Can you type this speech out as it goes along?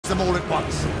them all at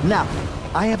once. Now,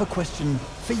 I have a question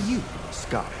for you,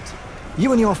 Scarlet.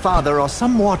 You and your father are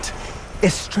somewhat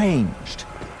estranged,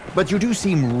 but you do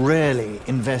seem really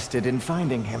invested in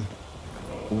finding him.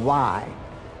 Why?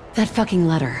 That fucking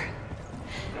letter.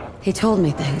 He told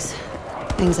me things.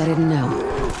 Things I didn't know.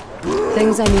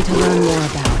 Things I need to learn more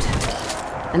about.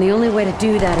 And the only way to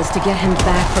do that is to get him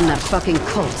back from that fucking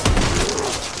cult.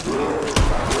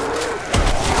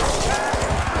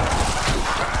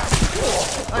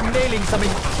 I'm nailing some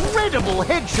incredible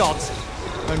headshots.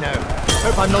 Oh no,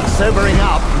 hope I'm not sobering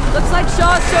up. Looks like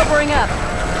Shaw's sobering up.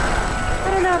 I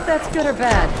don't know if that's good or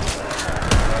bad.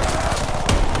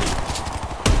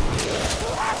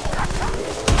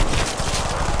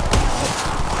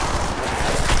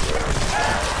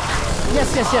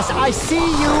 Yes, I see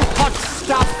you, hot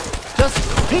stuff. Just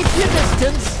keep your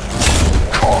distance.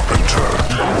 Carpenter.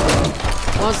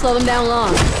 Won't slow them down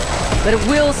long, but it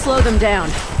will slow them down.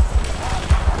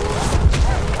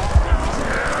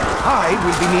 I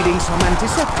will be needing some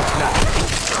antiseptic now.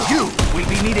 You will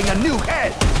be needing a new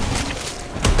head.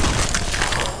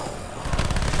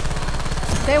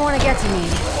 If they want to get to me,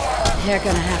 they're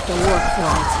gonna have to work for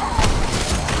it.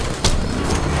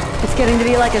 It's getting to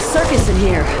be like a circus in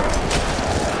here.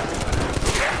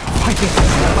 I think I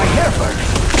smell my hair burn.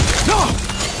 No!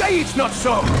 Say it's not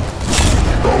so!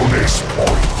 Bonus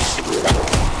points.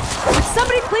 Would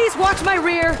somebody please watch my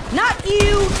rear? Not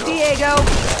you, Diego!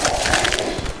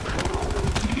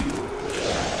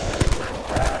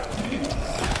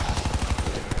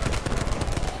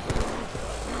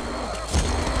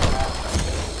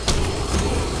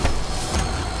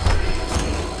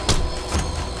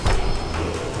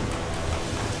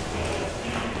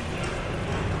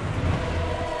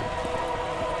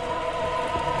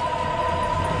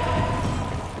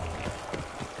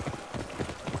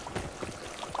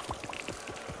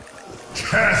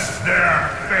 Test their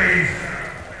faith.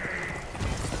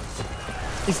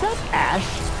 Is that Ash?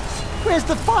 Where's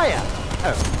the fire?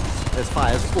 Oh, there's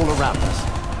fires all around us.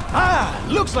 Ah,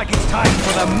 looks like it's time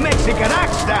for the Mexican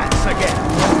axe dance again.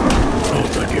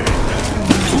 Not again.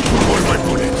 For my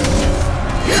bullet.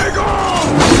 Diego!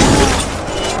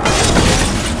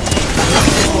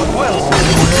 Well,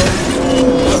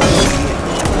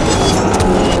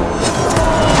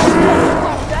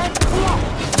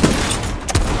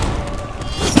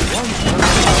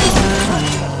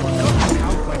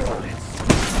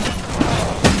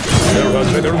 There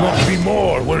had better not be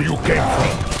more where you came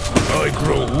from. I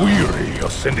grow weary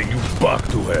of sending you back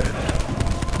to hell.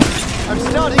 I'm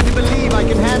starting to believe I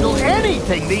can handle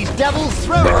anything these devils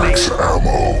throw at me. Max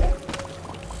ammo.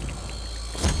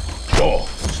 So,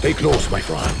 stay close, my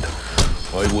friend.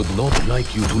 I would not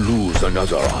like you to lose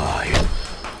another eye.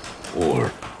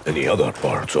 Or any other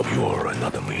parts of your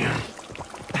anatomy.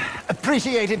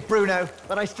 Appreciate it, Bruno,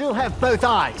 but I still have both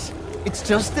eyes. It's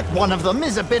just that one of them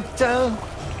is a bit,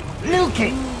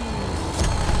 milky.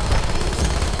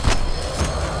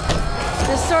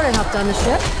 This sort of helped on the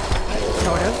ship.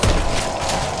 Sort of.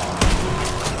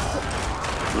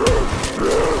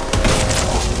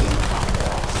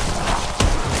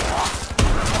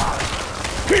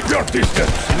 Keep your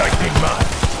distance, lightning man.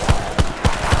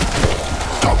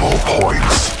 Double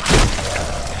points.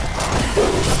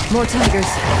 More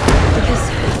tigers. Because...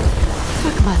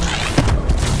 fuck my life.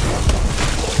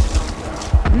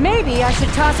 Maybe I should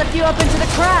toss a few up into the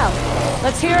crowd.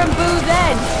 Let's hear them boo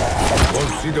then.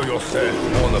 Consider yourself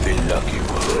one of the lucky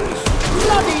ones.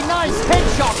 Bloody nice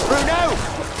headshot, Bruno!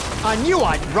 I knew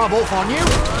I'd rub off on you.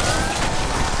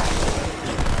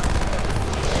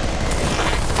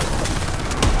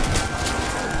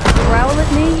 Growl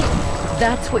at me?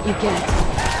 That's what you get.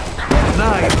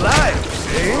 9 lives,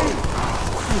 eh?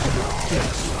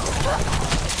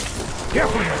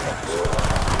 Careful, my friends.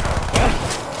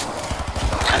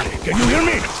 Can you hear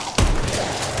me?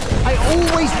 I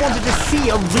always wanted to see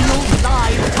a real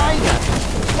live tiger.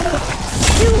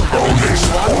 You haven't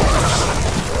seen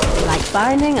one. Like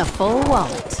finding a full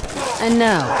wallet. And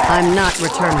no, I'm not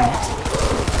returning it.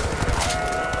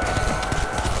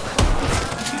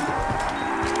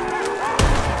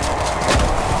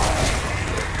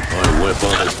 My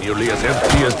weapon is nearly as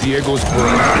empty as Diego's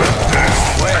brain.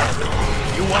 Well,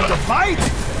 you want to fight?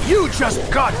 You just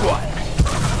got one.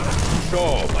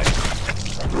 So, my...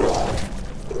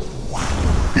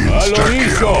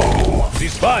 Aloyso!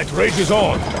 This fight rages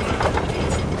on.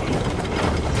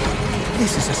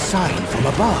 This is a sign from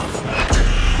above.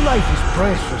 Life is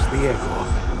precious, Diego.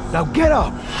 Now get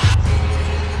up.